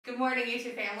morning,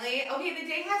 YouTube family. Okay, the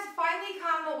day has finally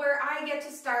come where I get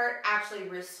to start actually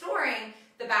restoring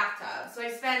the bathtub. So I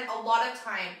spent a lot of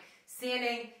time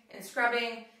sanding and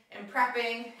scrubbing and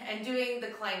prepping and doing the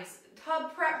Clank's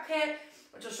tub prep kit,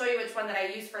 which I'll show you which one that I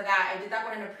used for that. I did that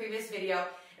one in a previous video.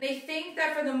 And I think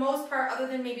that for the most part, other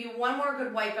than maybe one more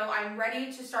good wipeout, I'm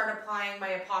ready to start applying my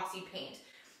epoxy paint.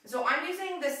 So I'm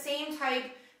using the same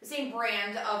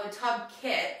brand of a tub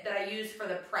kit that I use for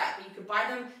the prep. You could buy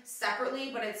them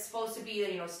separately, but it's supposed to be,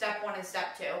 you know, step 1 and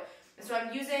step 2. And so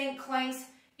I'm using Clank's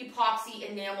epoxy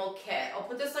enamel kit. I'll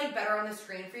put this like better on the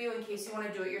screen for you in case you want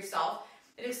to do it yourself.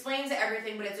 It explains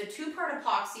everything, but it's a 2-part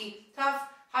epoxy, tough,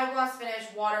 high gloss finish,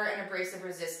 water, and abrasive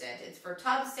resistant. It's for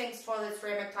tubs, sinks, toilets,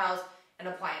 ceramic tiles, and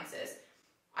appliances.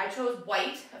 I chose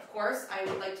white, of course. I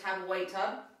would like to have a white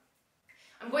tub.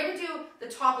 I'm going to do the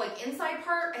top, like, inside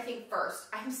part, I think, first.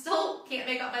 I still can't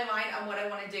make up my mind on what I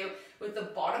want to do with the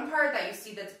bottom part that you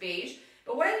see that's beige.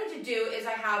 But what I need to do is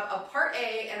I have a part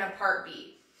A and a part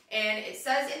B. And it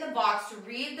says in the box to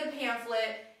read the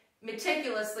pamphlet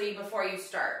meticulously before you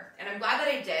start. And I'm glad that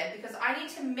I did, because I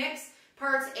need to mix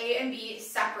parts A and B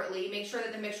separately, make sure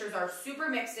that the mixtures are super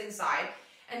mixed inside,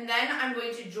 and then I'm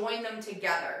going to join them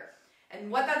together. And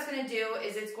what that's going to do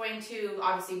is it's going to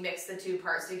obviously mix the 2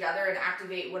 parts together and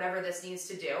activate whatever this needs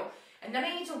to do. And then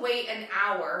I need to wait an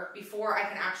hour before I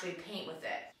can actually paint with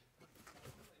it.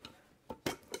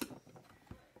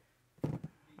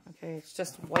 Okay, it's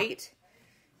just white,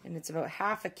 and it's about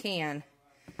half a can.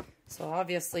 So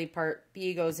obviously part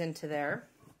B goes into there.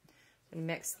 And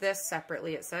mix this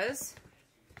separately, it says.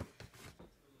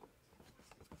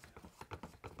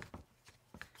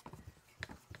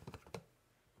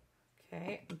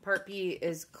 Okay, and part B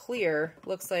is clear.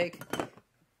 Looks like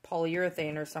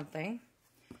polyurethane or something.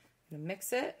 I'm gonna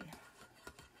mix it.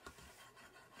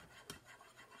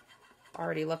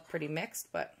 Already looked pretty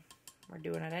mixed, but we're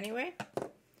doing it anyway. And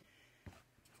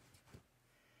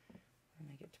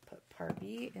I get to put part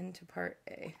B into part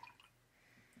A.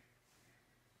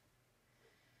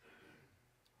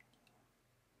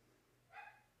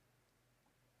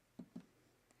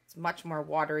 It's much more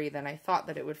watery than I thought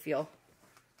that it would feel.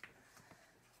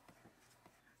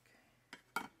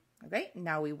 Okay,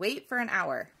 now we wait for an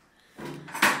hour.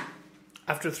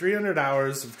 After 300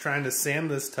 hours of trying to sand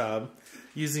this tub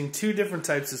using 2 different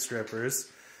types of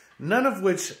strippers, none of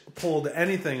which pulled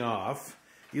anything off,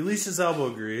 Elysia's elbow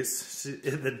grease,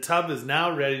 the tub is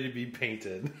now ready to be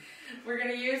painted. We're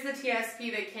going to use the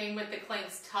TSP that came with the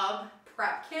Clank's tub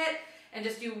prep kit and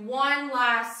just do one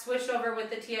last swish over with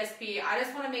the TSP. I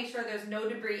just want to make sure there's no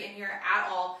debris in here at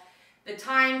all. The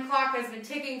time clock has been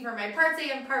ticking for my parts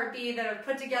A and part B that I've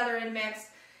put together and mixed,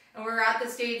 and we're at the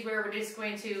stage where we're just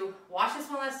going to wash this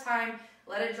one last time,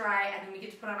 let it dry, and then we get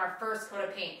to put on our first coat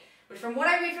of paint, which from what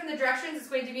I read from the directions is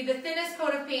going to be the thinnest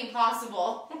coat of paint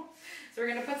possible. So we're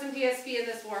going to put some TSP in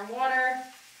this warm water,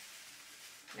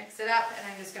 mix it up,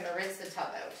 and I'm just going to rinse the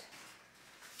tub out.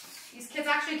 These kits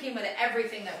actually came with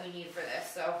everything that we need for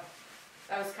this, so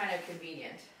that was kind of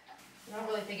convenient. I don't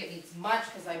really think it needs much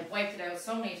because I wiped it out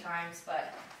so many times,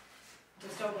 but I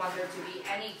just don't want there to be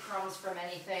any crumbs from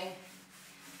anything,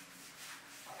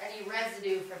 or any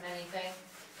residue from anything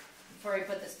before I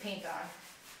put this paint on.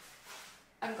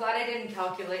 I'm glad I didn't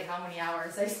calculate how many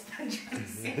hours I spent trying to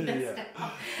sand this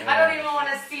down. I don't even want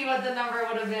to see what the number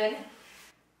would have been.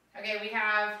 Okay, we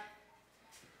have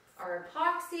our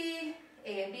epoxy,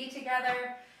 A and B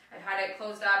together. I've had it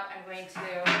closed up. I'm going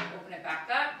to open it back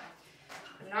up.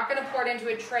 I'm not going to pour it into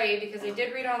a tray because I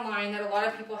did read online that a lot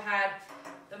of people had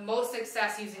the most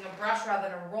success using a brush rather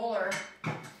than a roller.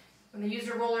 When they used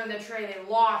a roller in the tray, they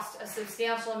lost a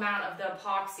substantial amount of the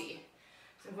epoxy.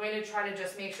 So I'm going to try to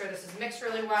just make sure this is mixed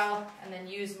really well and then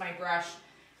use my brush.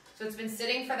 So it's been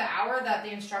sitting for the hour that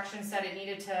the instructions said it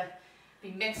needed to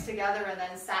be mixed together and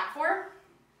then sat for.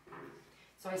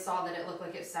 So I saw that it looked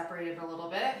like it separated a little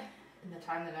bit in the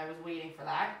time that I was waiting for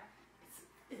that.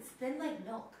 It's thin like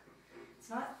milk. It's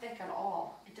not thick at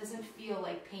all. It doesn't feel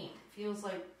like paint. It feels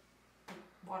like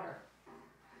water.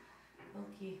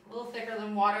 Milky. A little thicker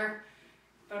than water,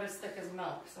 about as thick as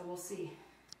milk, so we'll see.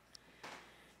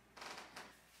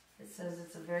 It says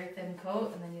it's a very thin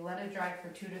coat, and then you let it dry for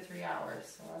 2 to 3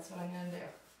 hours, so that's what I'm going to do.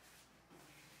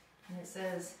 And it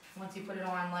says once you put it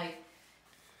on, like,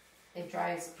 it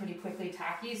dries pretty quickly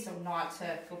tacky, so not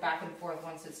to go back and forth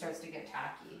once it starts to get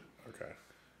tacky. Okay.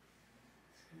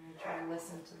 I'm going to try and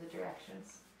listen to the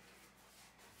directions.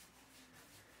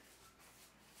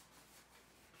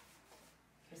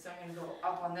 Okay, so I'm going to go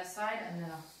up on this side and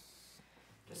then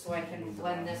just so I can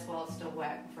blend this while it's still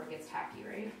wet before it gets tacky,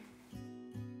 right?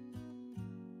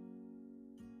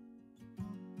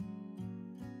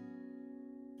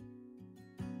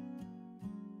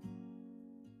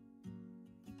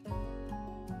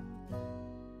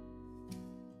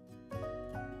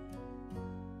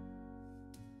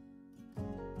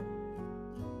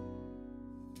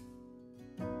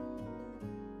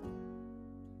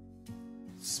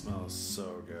 Smells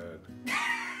so good.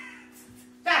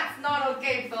 That's not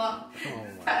okay, Philip. Oh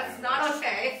my That's not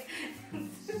okay.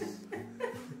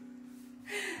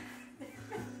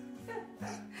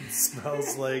 It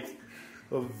smells like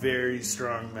a very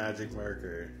strong magic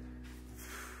marker.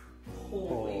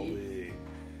 Holy.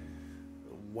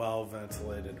 Well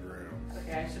ventilated room.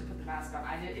 Okay, I should put the mask on.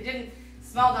 It didn't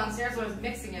smell downstairs when I was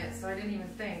mixing it, so I didn't even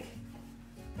think.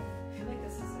 I feel like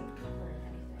this isn't covering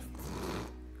anything.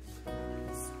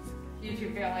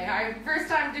 YouTube family, first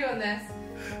time doing this.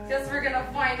 Guess we're gonna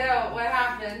find out what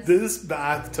happens. This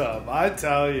bathtub, I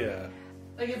tell you.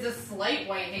 Like, it's a slight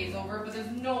white haze over it, but there's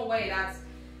no way that's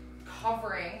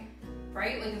covering,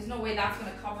 right? Like, there's no way that's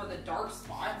gonna cover the dark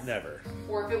spots. Never.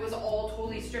 Or if it was all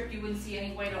totally stripped, you wouldn't see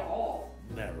any white at all.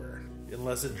 Never.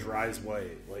 Unless it dries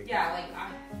white. Like, yeah, like,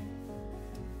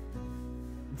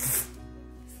 it's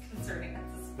concerning at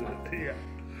this point. Yeah.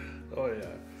 Oh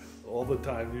yeah. All the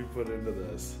time you put into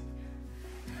this.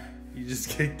 You just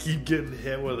keep getting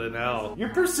hit with an L. You're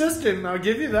persistent, I'll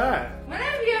give you that. When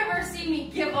have you ever seen me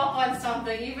give up on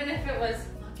something, even if it was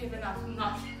not giving up, I'm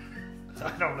not giving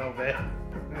I don't know,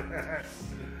 man.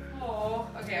 Oh,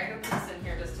 okay, I'm gonna put this in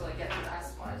here just till I get to that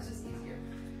spot. It's just easier.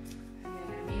 I'm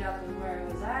gonna meet up with where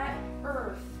I was at.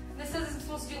 Earth. This says it's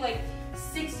supposed to do like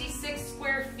 66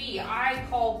 square feet. I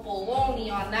call baloney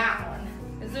on that one.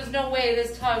 Because there's no way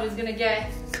this tub is gonna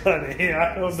get... Honey,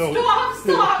 I don't know.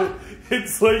 Stop!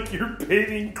 It's like you're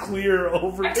painting clear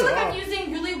over top. I feel like I'm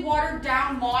using really watered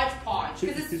down Mod Podge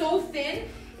because it's so thin.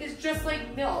 It's just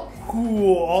like milk.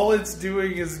 Cool. All it's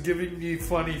doing is giving me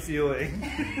funny feeling.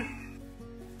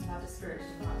 I'm not discouraged.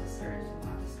 I'm not discouraged. I'm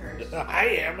not discouraged. I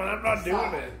am, and I'm not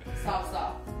doing it.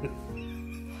 Stop.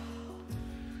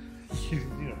 You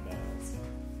need a mask.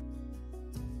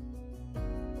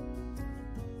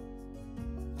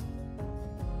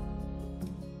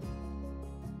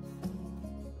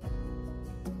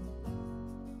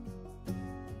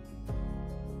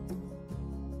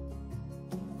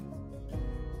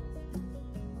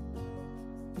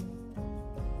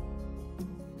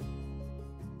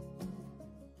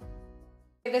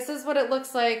 This is what it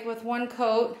looks like with one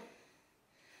coat.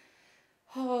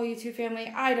 Oh, YouTube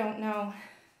family, I don't know.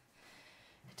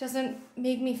 It doesn't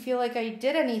make me feel like I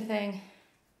did anything.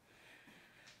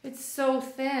 It's so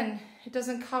thin. It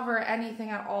doesn't cover anything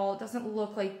at all. It doesn't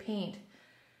look like paint,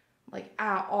 like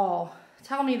at all.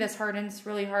 Tell me this hardens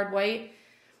really hard white.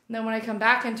 And then when I come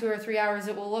back in 2 or 3 hours,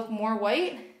 it will look more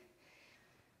white.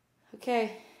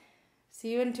 Okay,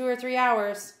 see you in 2 or 3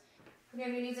 hours. Okay,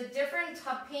 we need a different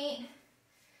tub paint.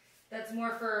 That's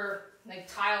more for like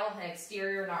tile and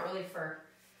exterior, not really for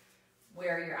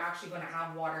where you're actually going to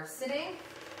have water sitting.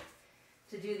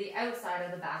 To do the outside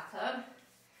of the bathtub.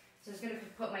 So I'm just going to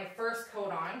put my first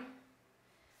coat on.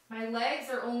 My legs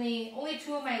are only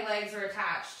 2 of my legs are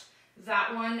attached.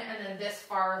 That one and then this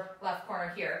far left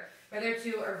corner here. My other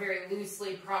 2 are very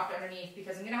loosely propped underneath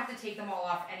because I'm going to have to take them all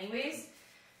off anyways.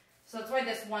 So that's why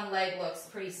this one leg looks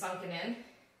pretty sunken in.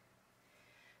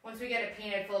 Once we get it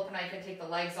painted, Philip and I can take the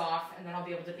legs off and then I'll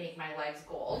be able to make my legs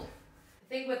gold. I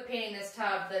think with painting this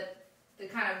tub that the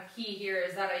kind of key here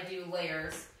is that I do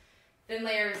layers. Thin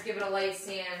layers, give it a light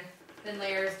sand. Thin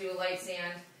layers, do a light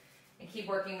sand. And keep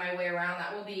working my way around.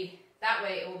 That way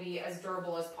it will be as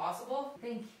durable as possible. I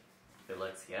think it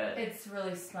looks good. It's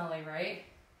really smelly, right?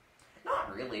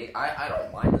 Not really. I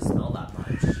don't mind the smell that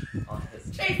much on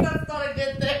his. Chase, that's not a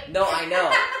good thing. No, I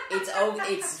know.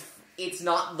 It's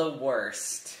not the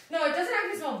worst. No, it doesn't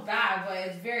actually smell bad, but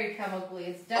it's very chemically.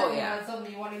 It's definitely not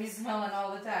something you want to be smelling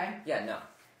all the time. Yeah, no.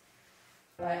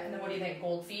 Right, and then what do you think?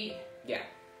 Gold feet? Yeah.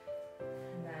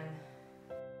 And then...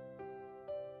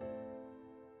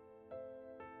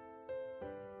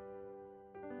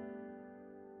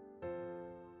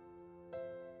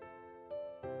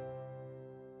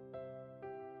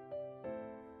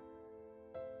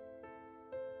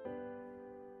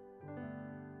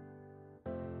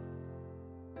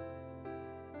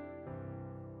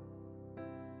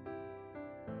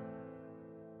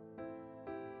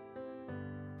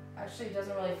 Actually, it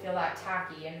doesn't really feel that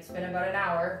tacky, and it's been about an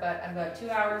hour, but I've got 2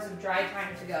 hours of dry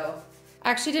time to go.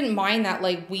 I actually didn't mind that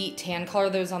like wheat tan color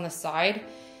that was on the side,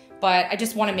 but I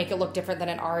just want to make it look different than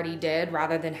it already did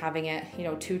rather than having it, you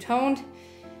know, two-toned.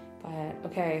 But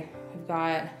okay, we've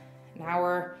got an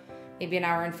hour, maybe an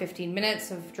hour and 15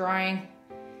 minutes of drying.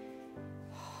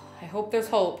 I hope there's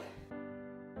hope.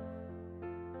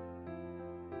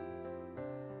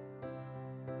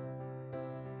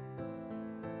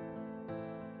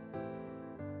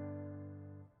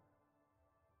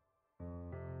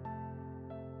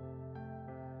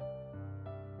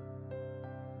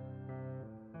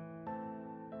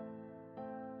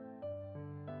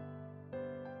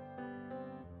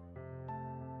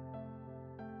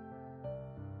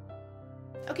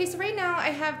 Okay, so right now I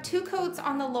have 2 coats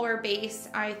on the lower base.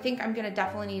 I think I'm gonna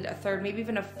definitely need a third, maybe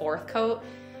even a 4th coat,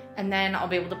 and then I'll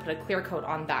be able to put a clear coat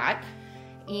on that.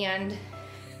 And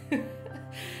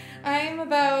I'm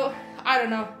about, I don't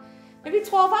know, maybe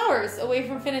 12 hours away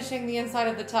from finishing the inside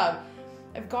of the tub.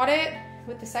 I've got it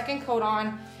with the 2nd coat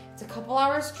on. It's a couple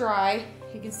hours dry.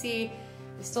 You can see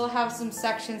I still have some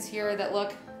sections here that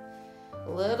look a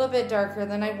little bit darker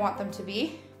than I want them to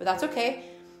be, but that's okay.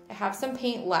 I have some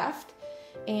paint left,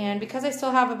 and because I still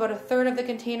have about a third of the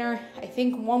container, I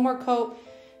think 1 more coat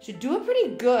should do it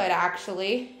pretty good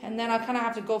actually, and then I'll kind of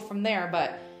have to go from there,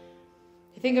 but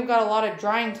I think I've got a lot of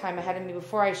drying time ahead of me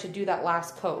before I should do that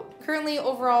last coat. Currently,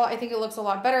 overall, I think it looks a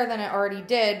lot better than it already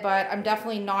did, but I'm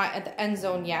definitely not at the end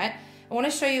zone yet. I want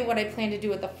to show you what I plan to do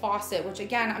with the faucet, which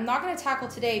again, I'm not going to tackle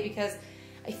today because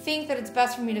I think that it's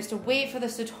best for me just to wait for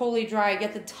this to totally dry,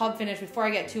 get the tub finished before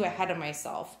I get too ahead of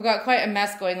myself. We've got quite a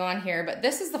mess going on here, but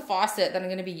this is the faucet that I'm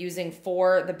going to be using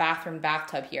for the bathroom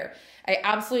bathtub here. I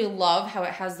absolutely love how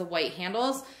it has the white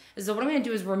handles. So what I'm going to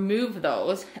do is remove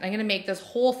those, and I'm going to make this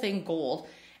whole thing gold,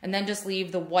 and then just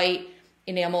leave the white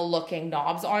enamel looking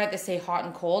knobs on it that say hot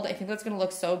and cold. I think that's going to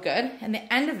look so good. And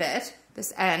the end of it,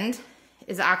 this end,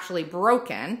 is actually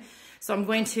broken. So I'm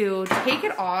going to take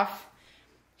it off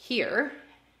here.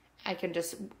 I can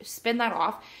just spin that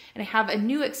off, and I have a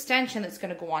new extension that's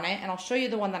going to go on it, and I'll show you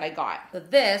the one that I got. So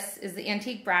this is the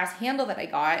antique brass handle that I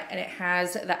got, and it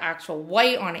has the actual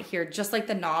white on it here, just like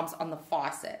the knobs on the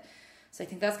faucet. So I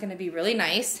think that's going to be really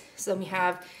nice. So we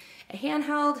have a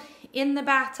handheld in the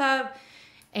bathtub,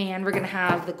 and we're going to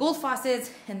have the gold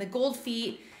faucets and the gold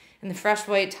feet and the fresh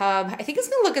white tub. I think it's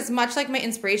going to look as much like my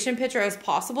inspiration picture as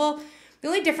possible. The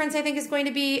only difference I think is going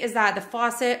to be is that the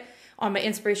faucet on my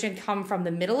inspiration come from the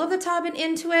middle of the tub and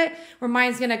into it, where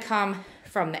mine's going to come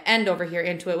from the end over here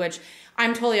into it, which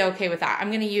I'm totally okay with that. I'm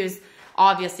going to use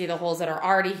obviously the holes that are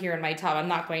already here in my tub. I'm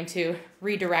not going to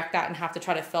redirect that and have to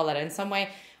try to fill that in some way.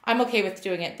 I'm okay with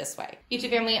doing it this way. YouTube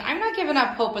family, I'm not giving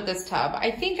up hope with this tub. I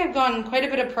think I've gotten quite a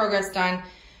bit of progress done,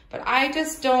 but I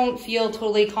just don't feel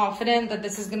totally confident that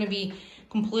this is going to be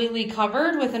completely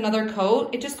covered with another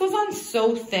coat. It just goes on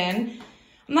so thin.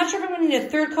 I'm not sure if I'm going to need a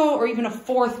 3rd coat or even a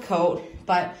 4th coat,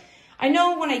 but I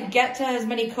know when I get to as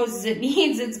many coats as it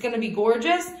needs, it's going to be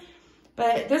gorgeous.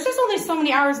 But there's just only so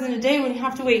many hours in a day when you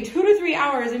have to wait 2 to 3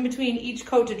 hours in between each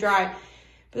coat to dry.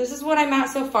 But this is what I'm at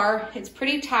so far. It's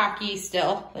pretty tacky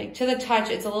still. Like to the touch,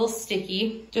 it's a little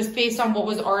sticky just based on what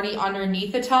was already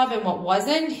underneath the tub and what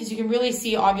wasn't, because you can really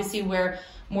see obviously where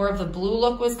more of the blue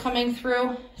look was coming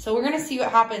through. So we're gonna see what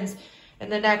happens in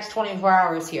the next 24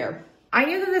 hours here. I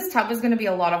knew that this tub was gonna be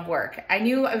a lot of work. I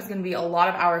knew it was gonna be a lot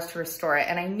of hours to restore it.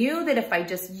 And I knew that if I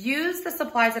just used the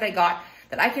supplies that I got,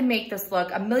 that I can make this look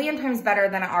a million times better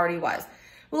than it already was.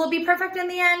 Will it be perfect in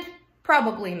the end?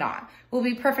 Probably not. Will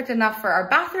be perfect enough for our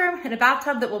bathroom and a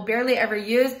bathtub that we'll barely ever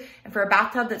use, and for a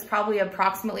bathtub that's probably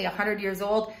approximately 100 years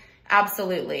old?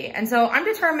 Absolutely. And so I'm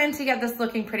determined to get this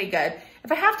looking pretty good.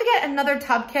 If I have to get another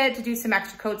tub kit to do some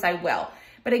extra coats, I will.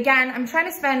 But again, I'm trying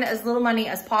to spend as little money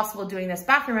as possible doing this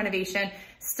bathroom renovation,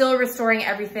 still restoring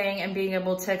everything and being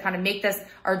able to kind of make this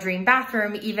our dream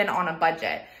bathroom, even on a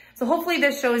budget. So hopefully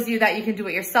this shows you that you can do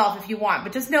it yourself if you want,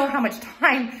 but just know how much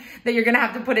time that you're gonna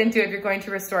have to put into it if you're going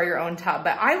to restore your own tub.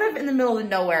 But I live in the middle of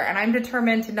nowhere, and I'm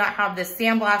determined to not have this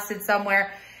sandblasted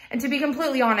somewhere. And to be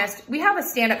completely honest, we have a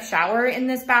stand-up shower in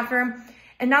this bathroom.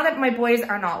 And now that my boys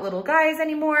are not little guys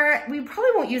anymore, we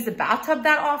probably won't use the bathtub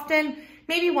that often,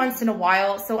 maybe once in a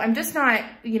while. So I'm just not,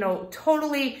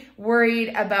 totally worried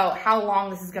about how long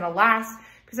this is gonna last,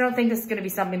 because I don't think this is gonna be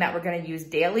something that we're gonna use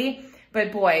daily.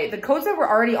 But boy, the coats that were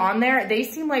already on there, they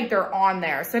seem like they're on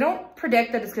there. So I don't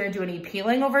predict that it's gonna do any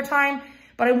peeling over time,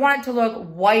 but I want it to look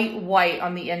white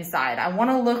on the inside. I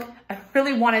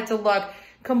really want it to look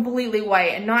completely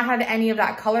white and not have any of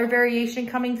that color variation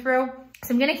coming through.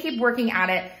 So I'm gonna keep working at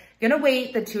it. I'm gonna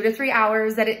wait the 2 to 3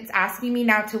 hours that it's asking me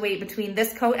now to wait between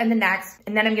this coat and the next,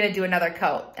 and then I'm gonna do another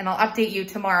coat. And I'll update you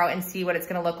tomorrow and see what it's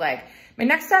gonna look like. My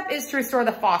next step is to restore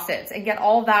the faucets and get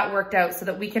all of that worked out so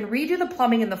that we can redo the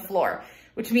plumbing in the floor,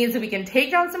 which means that we can take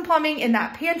down some plumbing in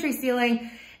that pantry ceiling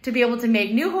to be able to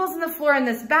make new holes in the floor in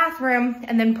this bathroom,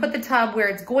 and then put the tub where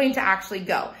it's going to actually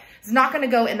go. It's not gonna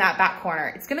go in that back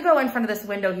corner. It's gonna go in front of this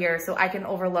window here so I can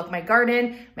overlook my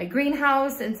garden, my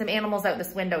greenhouse, and some animals out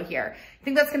this window here. I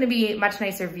think that's gonna be a much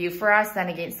nicer view for us than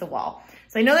against the wall.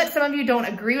 So I know that some of you don't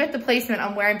agree with the placement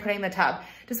on where I'm putting the tub.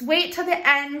 Just wait till the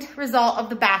end result of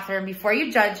the bathroom before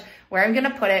you judge where I'm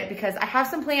gonna put it, because I have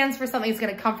some plans for something that's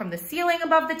gonna come from the ceiling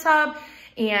above the tub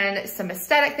and some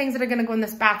aesthetic things that are gonna go in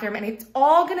this bathroom, and it's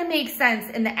all gonna make sense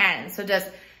in the end. So just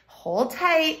hold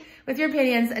tight with your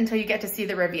opinions until you get to see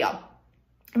the reveal.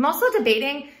 I'm also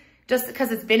debating, just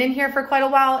because it's been in here for quite a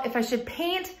while, if I should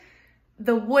paint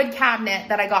the wood cabinet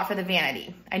that I got for the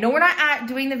vanity. I know we're not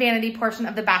doing the vanity portion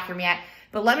of the bathroom yet,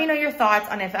 but let me know your thoughts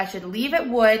on if I should leave it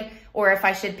wood or if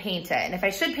I should paint it. And if I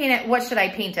should paint it, what should I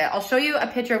paint it? I'll show you a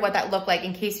picture of what that looked like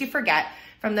in case you forget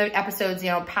from the episodes,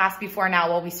 past before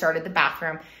now while we started the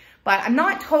bathroom. But I'm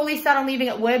not totally set on leaving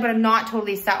it wood, but I'm not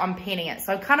totally set on painting it.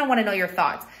 So I kind of want to know your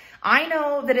thoughts. I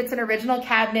know that it's an original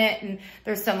cabinet and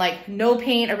there's some like no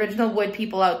paint original wood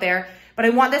people out there, but I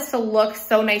want this to look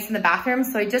so nice in the bathroom.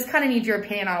 So I just kind of need your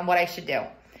opinion on what I should do.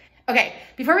 Okay,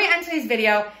 before we end today's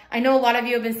video, I know a lot of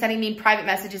you have been sending me private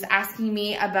messages asking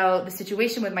me about the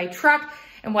situation with my truck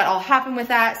and what all happened with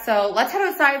that. So let's head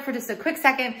outside for just a quick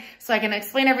second so I can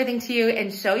explain everything to you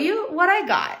and show you what I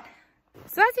got.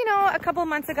 So as you know, a couple of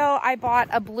months ago, I bought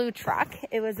a blue truck.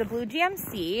 It was a blue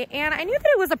GMC, and I knew that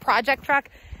it was a project truck,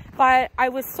 but I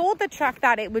was sold the truck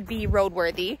that it would be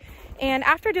roadworthy. And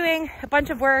after doing a bunch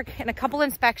of work and a couple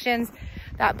inspections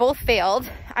that both failed,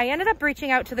 I ended up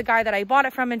reaching out to the guy that I bought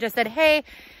it from and just said, hey,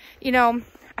 I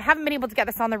haven't been able to get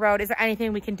this on the road. Is there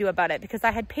anything we can do about it? Because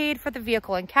I had paid for the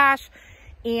vehicle in cash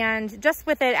and just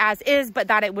with it as is, but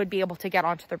that it would be able to get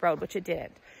onto the road, which it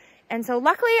didn't. And so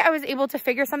luckily I was able to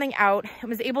figure something out. I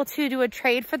was able to do a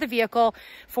trade for the vehicle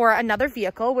for another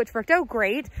vehicle, which worked out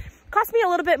great. Cost me a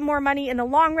little bit more money in the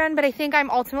long run, but I think I'm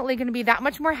ultimately going to be that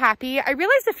much more happy. I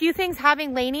realized a few things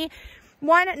having Lainey.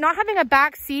 One, not having a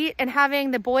back seat and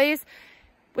having the boys,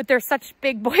 with their such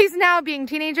big boys now being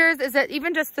teenagers, is that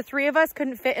even just the three of us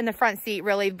couldn't fit in the front seat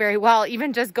really very well,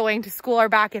 even just going to school or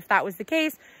back if that was the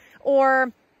case.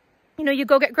 Or, you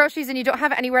go get groceries and you don't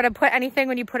have anywhere to put anything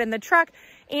when you put in the truck.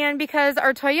 And because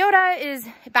our Toyota is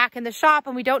back in the shop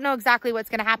and we don't know exactly what's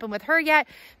going to happen with her yet,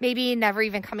 maybe never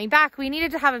even coming back, we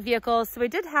needed to have a vehicle. So we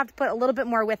did have to put a little bit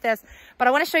more with this, but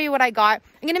I want to show you what I got.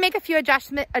 I'm going to make a few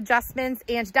adjustments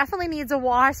and definitely needs a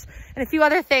wash and a few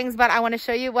other things, but I want to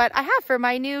show you what I have for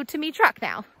my new to me truck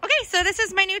now. Okay, so this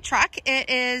is my new truck. It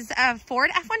is a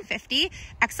Ford F-150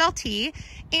 XLT,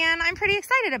 and I'm pretty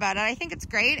excited about it. I think it's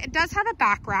great. It does have a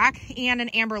back rack and an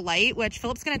amber light, which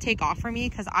Philip's going to take off for me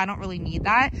because I don't really need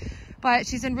that. But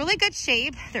she's in really good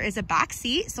shape. There is a back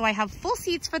seat, so I have full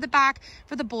seats for the back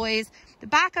for the boys. The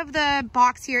back of the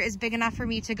box here is big enough for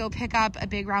me to go pick up a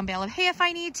big round bale of hay if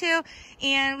I need to.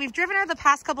 And we've driven her the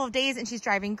past couple of days and she's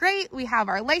driving great. We have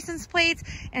our license plates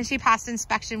and she passed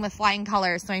inspection with flying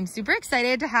colors. So I'm super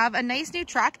excited to have a nice new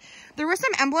truck. There were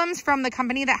some emblems from the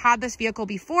company that had this vehicle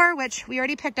before, which we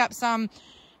already picked up some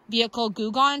vehicle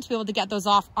goo gone to be able to get those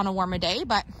off on a warmer day.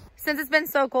 But since it's been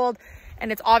so cold,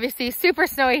 and it's obviously super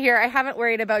snowy here, I haven't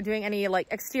worried about doing any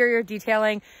exterior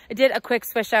detailing. I did a quick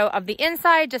swish out of the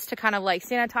inside just to kind of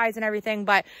sanitize and everything,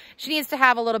 but she needs to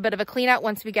have a little bit of a clean out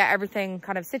once we get everything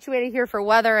kind of situated here for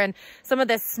weather and some of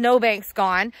this snowbank's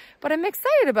gone. But I'm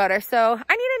excited about her, so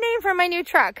I need a name for my new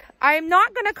truck. I'm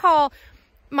not gonna call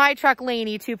my truck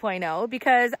Lainey 2.0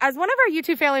 because, as one of our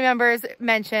YouTube family members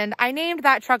mentioned, I named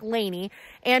that truck Lainey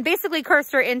and basically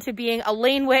cursed her into being a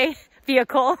laneway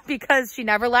vehicle because she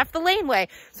never left the laneway.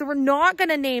 So we're not going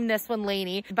to name this one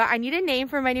Lainey, but I need a name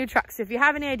for my new truck. So if you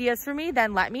have any ideas for me,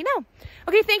 then let me know.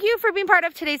 Okay, thank you for being part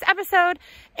of today's episode,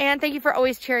 and thank you for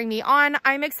always cheering me on.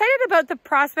 I'm excited about the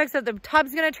prospects that the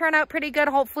tub's going to turn out pretty good,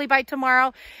 hopefully by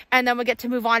tomorrow, and then we'll get to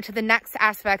move on to the next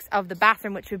aspects of the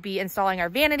bathroom, which would be installing our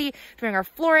vanity, doing our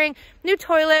flooring, new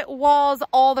toilet, walls,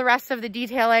 all the rest of the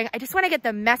detailing. I just want to get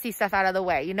the messy stuff out of the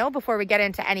way, before we get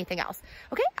into anything else.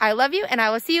 Okay, I love you, and I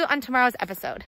will see you on tomorrow's episode.